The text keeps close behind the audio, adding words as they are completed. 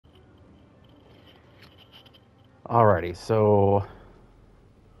Alrighty, so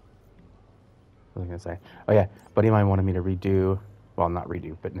what was I gonna say? Oh yeah, buddy of mine wanted me to redo, well, not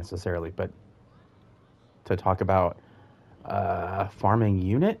redo, but necessarily, but to talk about farming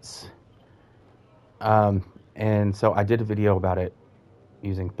units. And so I did a video about it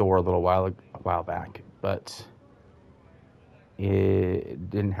using Thor a while back, but it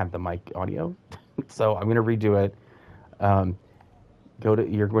didn't have the mic audio, so I'm gonna redo it. Um,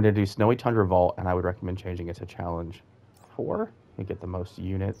 you're going to do Snowy Tundra Vault, and I would recommend changing it to Challenge 4. You get the most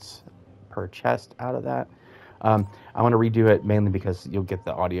units per chest out of that. I want to redo it mainly because you'll get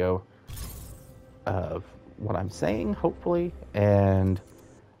the audio of what I'm saying, hopefully, and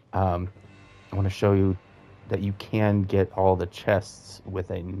I want to show you that you can get all the chests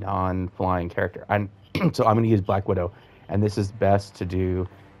with a non-flying character. So I'm going to use Black Widow, and this is best to do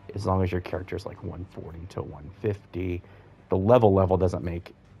as long as your character is like 140 to 150. The level doesn't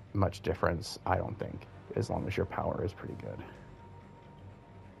make much difference, I don't think, as long as your power is pretty good.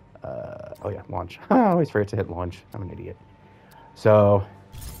 Oh yeah, launch. I always forget to hit launch. I'm an idiot. So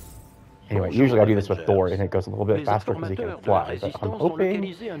anyway, usually I do this with Thor, and it goes a little bit faster because he can fly. But I'm hoping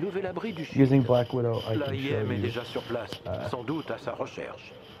using Black Widow, I can show you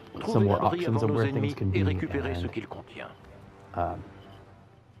some more options of where things can be. And,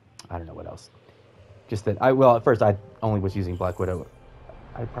 I don't know what else. Just that at first I only was using Black Widow.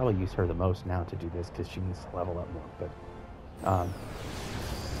 I probably use her the most now to do this because she needs to level up more. But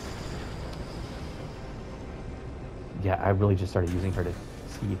yeah, I really just started using her to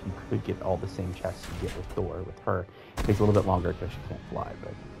see if you could get all the same chests you get with Thor with her. It takes a little bit longer because she can't fly,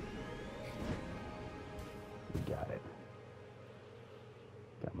 but we got it.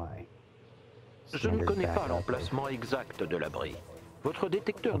 Got my. Je ne connais pas l'emplacement exact de l'abri. Votre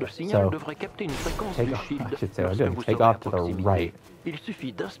détecteur de signal devrait capter une fréquence du shield lorsque vous serez à proximité. Il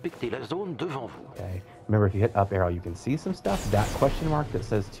suffit d'inspecter la zone devant vous. Okay. Remember, if you hit up arrow, you can see some stuff. That question mark that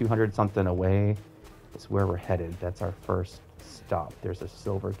says 200 something away is where we're headed. That's our first stop. There's a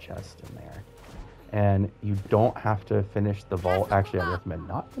silver chest in there. And you don't have to finish the vault. Actually, I recommend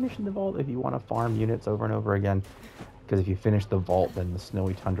not finishing the vault if you want to farm units over and over again. Because if you finish the vault, then the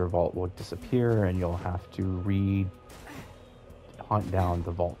Snowy Tundra Vault will disappear and you'll have to hunt down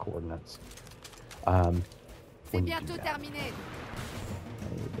the vault coordinates. When you do that. Hey,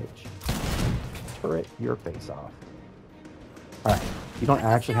 bitch. Turret your face off. Alright, you don't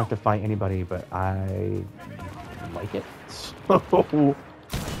actually have to fight anybody, but I like it. So, ooh.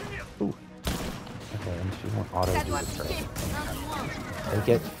 Okay, and she won't auto do the turret. Take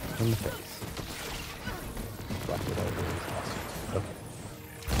it in the face. Okay.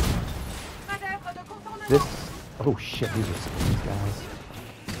 This, oh shit, these are these guys.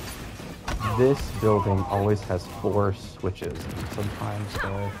 This building always has 4 switches. Sometimes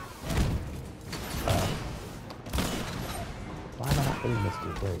they're, why am I not getting this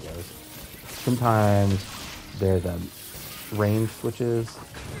dude? There he goes. Sometimes they're the range switches.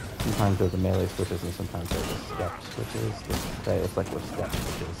 Sometimes they're the melee switches, and sometimes they're the step switches. It's like we're step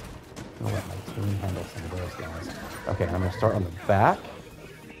switches. I'm gonna let my team handle some of those guys. Okay, I'm gonna start on the back.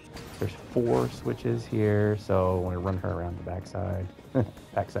 There's 4 switches here, so I'm gonna run her around the backside.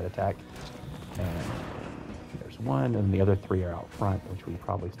 Backside attack. And there's 1, and the other 3 are out front, which we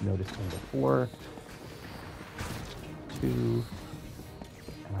probably noticed them before. 2. And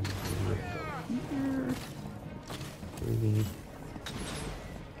I'm gonna do it over here. 3.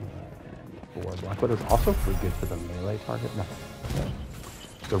 And 4. Black Widow's also pretty good for the melee target. No.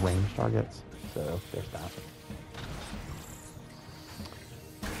 The range targets, so there's that.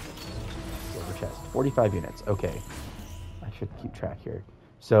 Silver chest, 45 units. Okay, I should keep track here.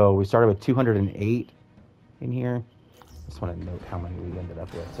 So we started with 208 in here. Just want to note how many we ended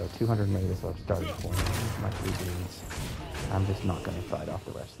up with. So 208 is our starting point. My 3 dudes. I'm just not going to fight off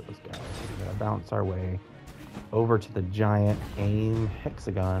the rest of those guys. We're going to bounce our way over to the giant aim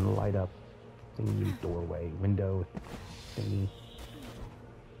hexagon light up thingy doorway window thingy.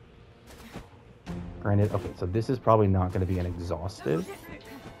 Granted, okay, so this is probably not going to be an exhaustive.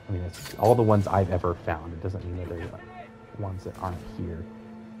 I mean, it's all the ones I've ever found. It doesn't mean that there's ones that aren't here.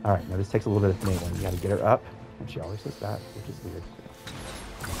 All right, now this takes a little bit of finagling. You got to get her up, and she always does that, which is weird.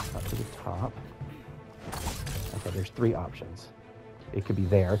 Up to the top. Okay, there's 3 options. It could be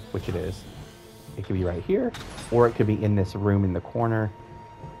there, which it is. It could be right here, or it could be in this room in the corner,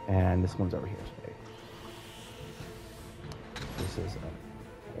 and this one's over here today. This is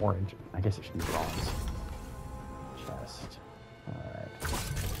orange. I guess it should be bronze. Chest. Alright.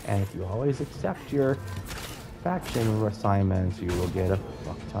 And if you always accept your faction assignments, you will get a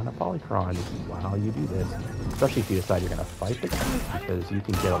fuck ton of polychrons while you do this. Especially if you decide you're going to fight the guys, because you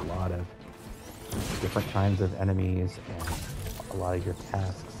can get a lot of different kinds of enemies and a lot of your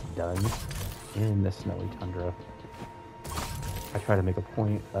tasks done in the Snowy Tundra. I try to make a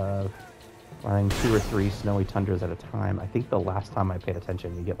point of running 2 or 3 Snowy Tundras at a time. I think the last time I paid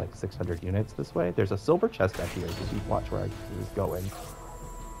attention, you get like 600 units this way. There's a silver chest back here, if you watch where I was going.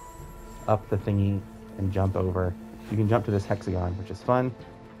 Up the thingy and jump over. You can jump to this hexagon, which is fun.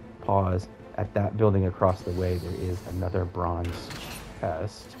 Pause. At that building across the way, there is another bronze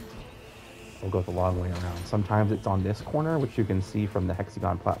chest. We'll go the long way around. Sometimes it's on this corner, which you can see from the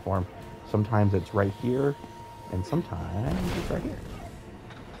hexagon platform. Sometimes it's right here, and sometimes it's right here.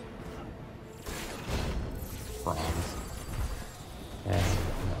 Bronze. And,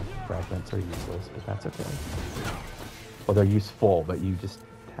 fragments are useless, but that's okay. Well, they're useful, but you just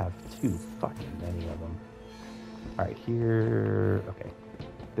have too fucking many of them. Alright, here... Okay.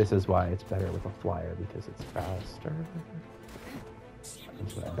 This is why it's better with a flyer, because it's faster. I'm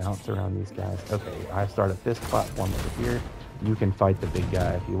just gonna bounce around these guys. Okay, I start at this platform over here. You can fight the big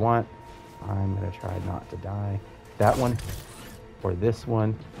guy if you want. I'm gonna try not to die. That one, or this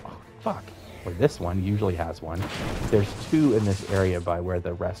one. Oh, fuck. Or this one usually has one. There's 2 in this area by where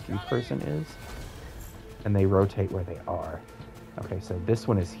the rescue person is. And they rotate where they are. Okay, so this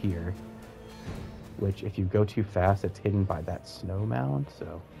one is here. Which, if you go too fast, it's hidden by that snow mound.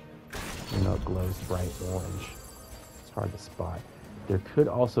 So, it glows bright orange. It's hard to spot. There could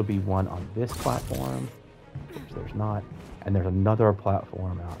also be one on this platform, which there's not. And there's another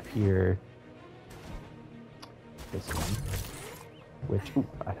platform out here. This one. Which, ooh,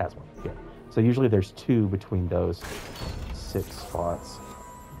 it has one. Yeah. So usually there's 2 between those 6 spots.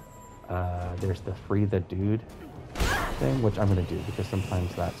 There's the free the dude thing, which I'm going to do because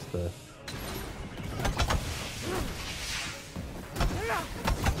sometimes that's the...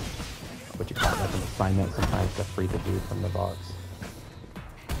 what you call it, like an assignment sometimes to free the dude from the box.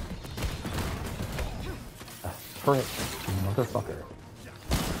 Turret, motherfucker.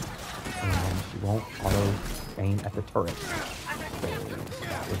 And she won't auto aim at the turret. So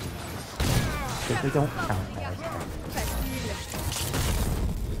that would be nice. Because they don't count as enemies.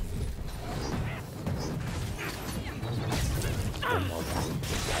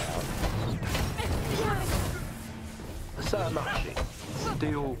 Ça a marché.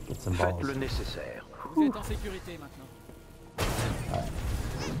 Théo, faites le nécessaire. Vous êtes en sécurité maintenant.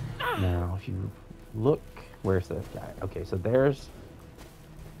 Now, if you look, where's this guy? Okay, so there's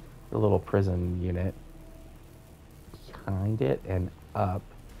the little prison unit. Behind it and up,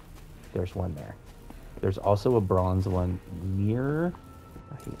 there's one there. There's also a bronze one near...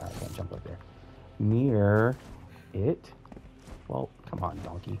 I can't jump up there. Near it. Well, come on,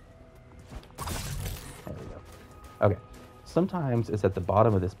 donkey. There we go. Okay. Sometimes it's at the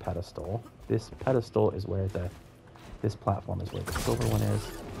bottom of this pedestal. This pedestal is where this platform is where the silver one is.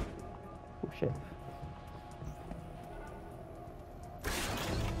 Oh, shit.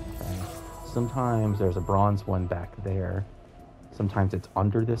 Okay. Sometimes there's a bronze one back there. Sometimes it's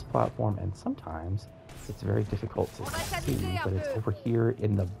under this platform, and sometimes it's very difficult to see, but it's over here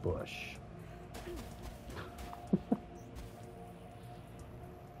in the bush.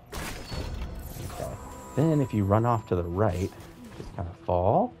 Okay. Then if you run off to the right, just kind of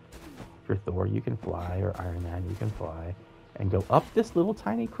fall. If you're Thor, you can fly, or Iron Man, you can fly, and go up this little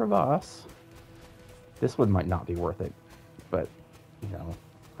tiny crevasse. This one might not be worth it, but,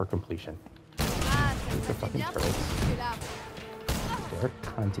 for completion. There's the fucking turrets. They're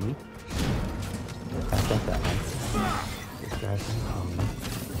cunty. Back up that one. This guy's coming.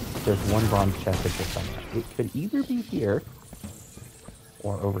 There's one bronze chest that just on that. It could either be here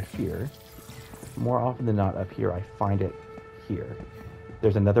or over here. More often than not, up here, I find it here.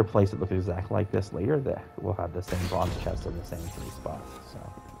 There's another place that looks exactly like this later that will have the same bronze chest in the same 3 spots. So,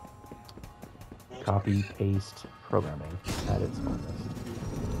 copy, paste, programming at its finest.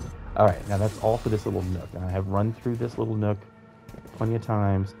 Alright, now that's all for this little nook. Now I have run through this little nook plenty of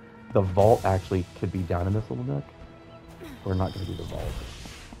times. The vault actually could be down in this little nook. We're not going to do the vault.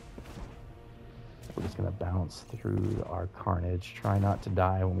 We're just going to bounce through our carnage, try not to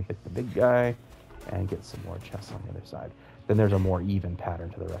die when we hit the big guy, and get some more chests on the other side. Then there's a more even pattern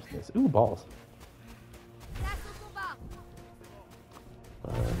to the rest of this. Ooh, balls.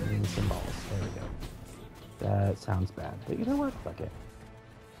 Some balls. There we go. That sounds bad. But you know what? Fuck it.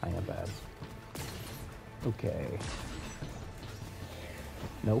 I am bad. Okay.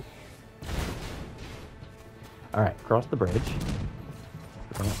 Nope. Alright, cross the bridge.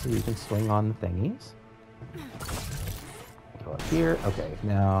 So you can swing on the thingies. Go up here. Okay,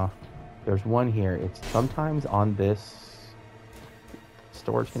 now there's one here. It's sometimes on this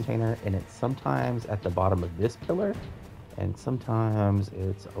storage container, and it's sometimes at the bottom of this pillar, And sometimes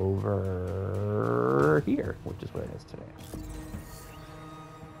it's over here, which is what it is today.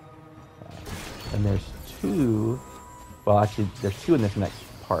 And there's two, well actually there's two in this next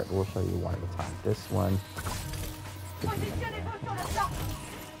part. We'll show you one at a time. This one could be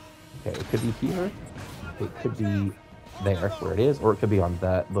okay, it could be here, it could be there where it is, or it could be on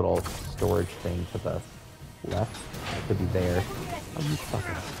that little storage thing to the left. It could be there. Oh, you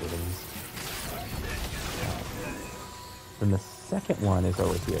fucking skitties. Then the second one is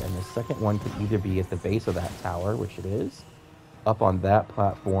over here, and the second one could either be at the base of that tower, which it is, up on that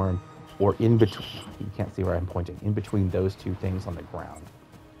platform, or in between. You can't see where I'm pointing. In between those two things on the ground.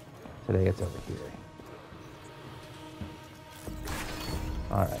 Today it's over here.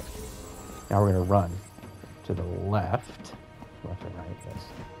 All right. Now we're going to run to the left. Left and right, yes.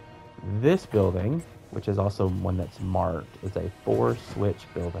 This building, which is also one that's marked, is a 4-switch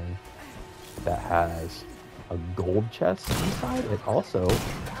building that has a gold chest inside. It also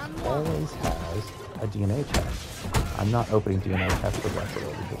always has a DNA chest. I'm not opening DNA tests for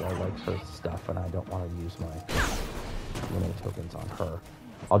Russell because I like her stuff and I don't want to use my DNA tokens on her.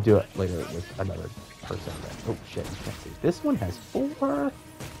 I'll do it later with another person. Oh shit, you can't see. This one has 4.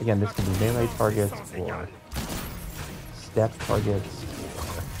 Again, this can be melee targets or step targets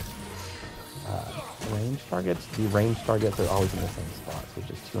or range targets. The range targets are always in the same spots, which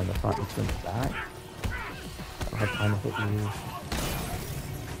is 2 in the front and 2 in the back. I don't have time to hit you.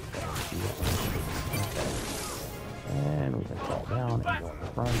 And we can fall down and go in the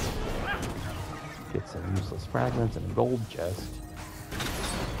front. Get some useless fragments and a gold chest.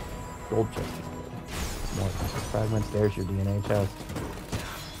 Gold chest is good. More useless fragments. There's your DNA chest.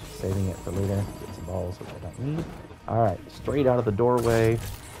 Saving it for later. Get some balls, which I don't need. Alright, straight out of the doorway.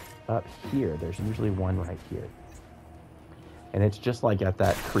 Up here. There's usually one right here. And it's just like at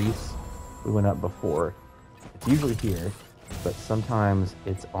that crease we went up before. It's usually here, but sometimes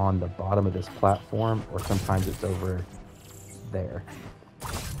it's on the bottom of this platform, or sometimes it's over there.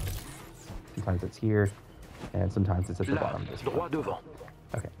 Sometimes it's here, and sometimes it's at the bottom of this one.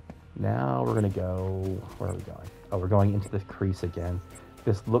 Okay, now we're going to go... Where are we going? Oh, we're going into the crease again.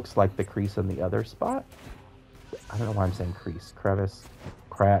 This looks like the crease in the other spot. I don't know why I'm saying crease. Crevice,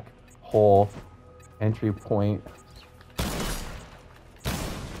 crack, hole, entry point.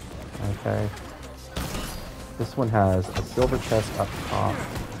 Okay. This one has a silver chest up top,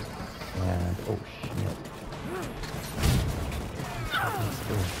 and oh shit.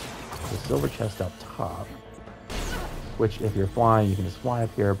 The silver chest up top, which if you're flying, you can just fly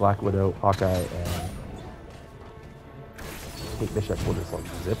up here. Black Widow, Hawkeye, and Kate Bishop will just like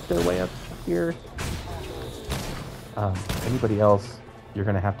zip their way up here. Anybody else, you're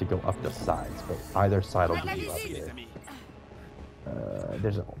gonna have to go up the sides, but either side will get you up here.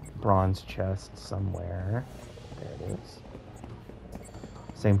 There's a bronze chest somewhere. There it is.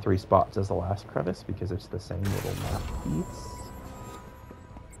 Same 3 spots as the last crevice because it's the same little map piece.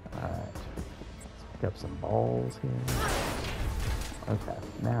 Alright. Let's pick up some balls here. Okay,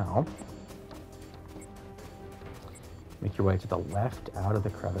 now make your way to the left out of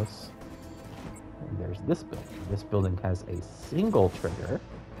the crevice. And there's this building. This building has a single trigger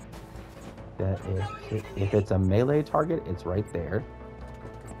that if it's a melee target, it's right there.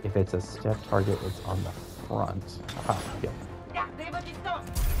 If it's a step target, it's on the front. Aha, yep.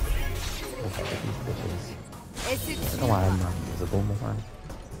 Okay, these bitches. I don't know why I'm not invisible more.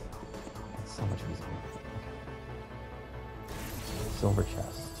 It's so much easier. Okay. Silver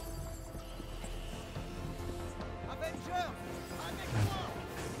chest.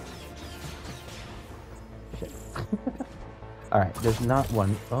 Shit. Alright, there's not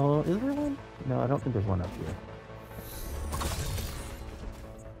one. Oh, is there one? No, I don't think there's one up here.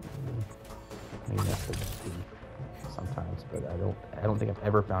 Maybe that's the sometimes, but I don't think I've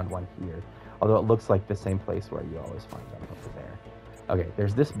ever found one here. Although it looks like the same place where you always find them over there. Okay,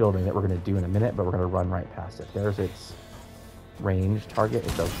 there's this building that we're going to do in a minute, but we're going to run right past it. There's its range target.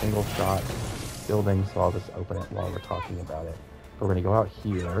 It's a single shot building, so I'll just open it while we're talking about it. We're going to go out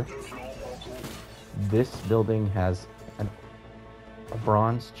here. This building has a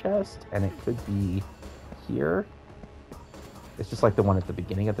bronze chest, and it could be here. It's just like the one at the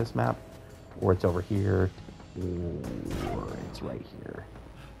beginning of this map, or it's over here, or it's right here.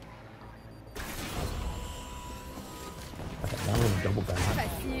 Okay, now we're going to double back.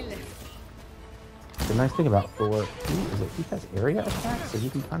 The nice thing about Thor is that he has area attacks, so you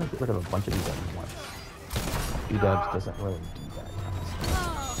can kind of get rid of a bunch of these at once. B-Dubs doesn't really do that kind of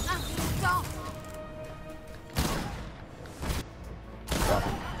stuff. But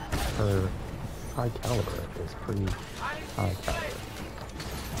her high caliber is pretty high caliber.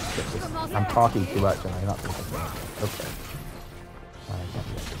 I'm talking too much and I'm not thinking about it. Okay. I can't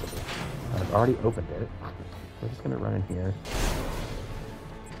do that visible. I've already opened it. We're just going to run in here.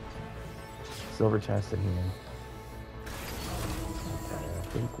 Silver chest in here. Okay, I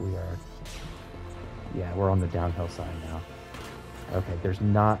think we are... Yeah, we're on the downhill side now. Okay, there's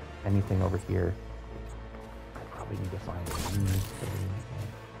not anything over here. I probably need to find it.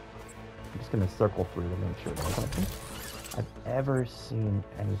 I'm just going to circle through to make sure that I don't think I've ever seen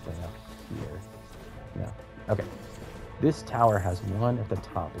anything up here. No. Okay. This tower has one at the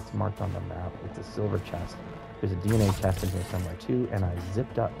top. It's marked on the map. It's a silver chest. There's a DNA chest in here somewhere too, and I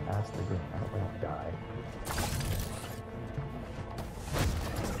zipped up past the green. I hope I don't die.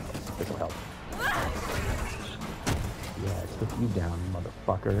 This will help. Yeah, took you down,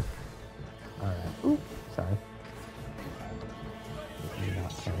 motherfucker. Alright. Ooh, sorry.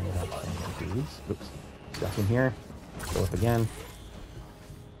 Not carrying it up these. Oops. Stuff in here. Go up again.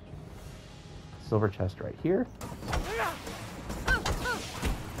 Silver chest right here.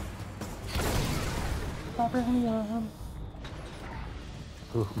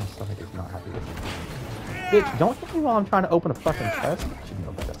 Ooh, my stomach is not happy with me. Bitch, don't hit me while I'm trying to open a fucking chest. You should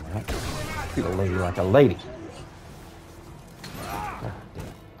know better than that. Treat a lady like a lady. God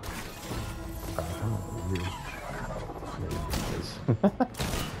damn.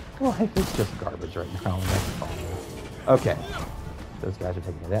 Life is just garbage right now. Okay. Those guys are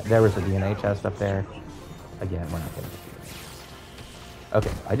taking it. There was the DNA chest up there. Again, we're not getting the DNA chest.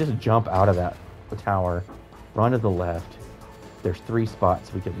 Okay, I just jump out of that tower, run to the left. There's 3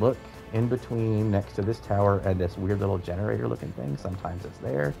 spots. We could look in between next to this tower and this weird little generator looking thing. Sometimes it's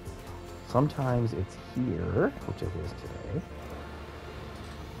there. Sometimes it's here, which it is today.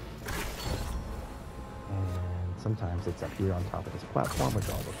 And sometimes it's up here on top of this platform, which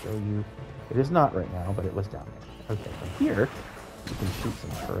I will show you. It is not right now, but it was down there. Okay, from here, you can shoot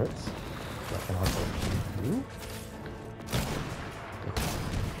some turrets. So I can also shoot you.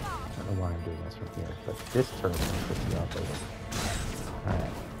 I don't know why I'm doing this from here, but this turret can put you out later.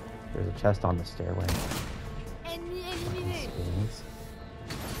 Alright. There's a chest on the stairway.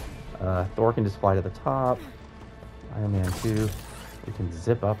 Thor can just fly to the top. Iron Man 2. We can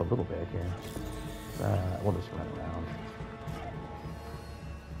zip up a little bit here. We'll just run around.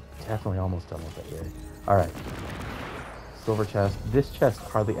 Definitely almost done with it here. Alright. Silver chest. This chest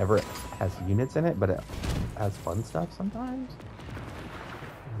hardly ever has units in it, but it has fun stuff sometimes.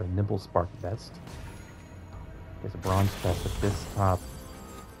 The Nimble Spark Vest. There's a bronze chest at this top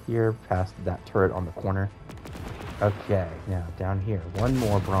here, past that turret on the corner. Okay, now down here. One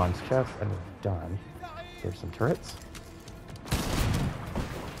more bronze chest, and we're done. There's some turrets.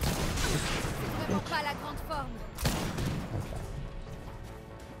 Okay.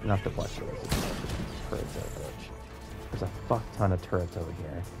 Enough to flush those. Turrets are glitch. There's a fuck ton of turrets over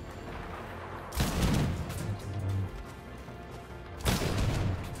here.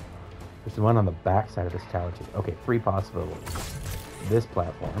 There's one on the back side of this tower too. Okay, 3 possibilities. This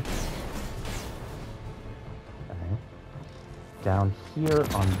platform. Okay. Down here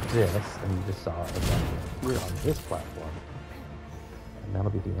on this, and you just saw it down here on this platform. And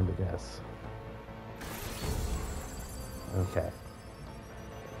that'll be the end of this. Okay.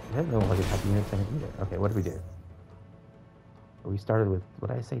 I didn't know like it had units in it either. Okay, what did we do? We started with, what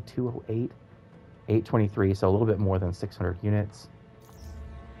did I say, 208? 823, so a little bit more than 600 units.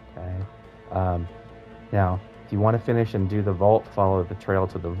 Okay. Now, if you want to finish and do the vault, follow the trail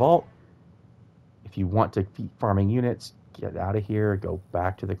to the vault. If you want to keep farming units, get out of here, go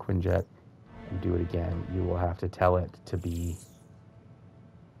back to the Quinjet, and do it again. You will have to tell it to be...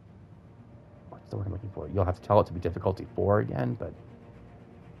 What's the word I'm looking for? You'll have to tell it to be difficulty 4 again, but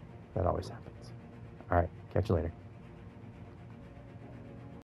that always happens. All right, catch you later.